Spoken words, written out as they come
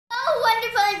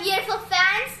wonderful and beautiful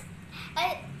fans.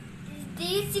 Do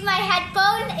you see my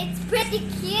headphone? It's pretty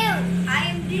cute.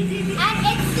 I am dizzy. And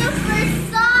it's super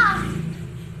soft.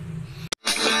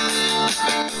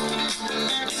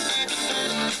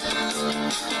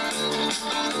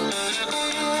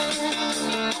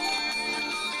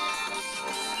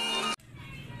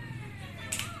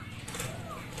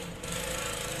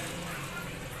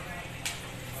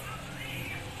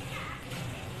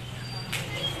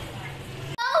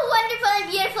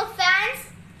 Beautiful fans,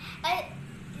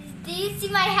 do you see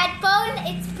my headphone?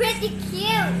 It's pretty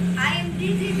cute. I am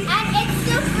dizzy. And it's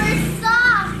super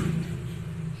soft.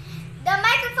 The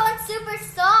microphone's super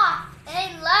soft and I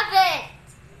love it.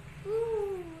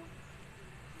 Ooh.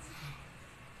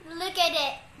 Look at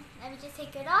it. Let me just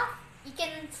take it off. You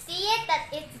can see it that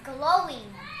it's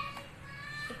glowing.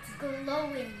 It's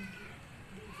glowing.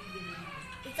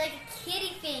 It's like a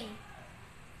kitty thing.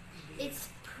 It's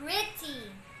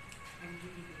pretty.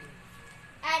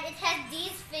 And it has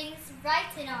these things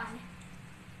written on.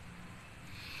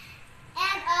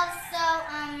 And also,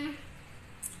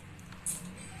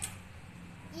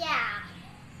 yeah.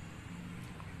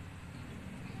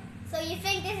 So you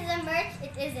think this is a merch?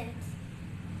 It isn't.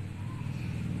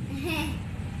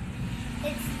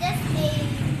 It's just a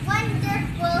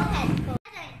wonderful headphone.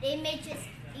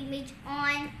 Image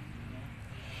on.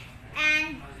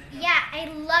 And yeah, I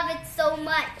love it so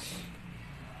much.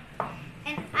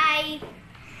 And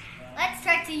let's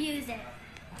start to use it.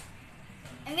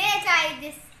 I'm gonna try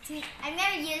this. I'm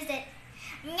gonna use it.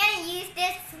 I'm gonna use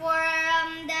this for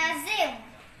the Zoom.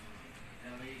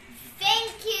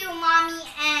 Thank you, Mommy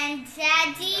and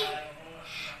Daddy.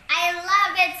 I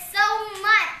love it so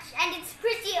much, and it's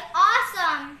pretty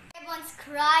awesome. Everyone's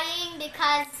crying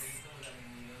because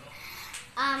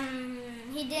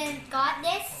he didn't got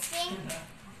this thing,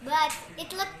 but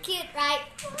it looked cute, right?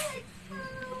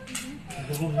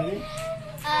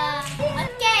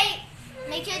 Okay,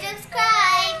 make sure to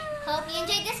subscribe. Hope you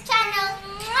enjoyed this channel.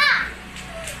 Mwah!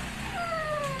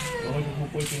 Hope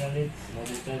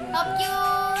you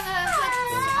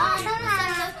put on some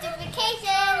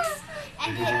notifications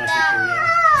and hit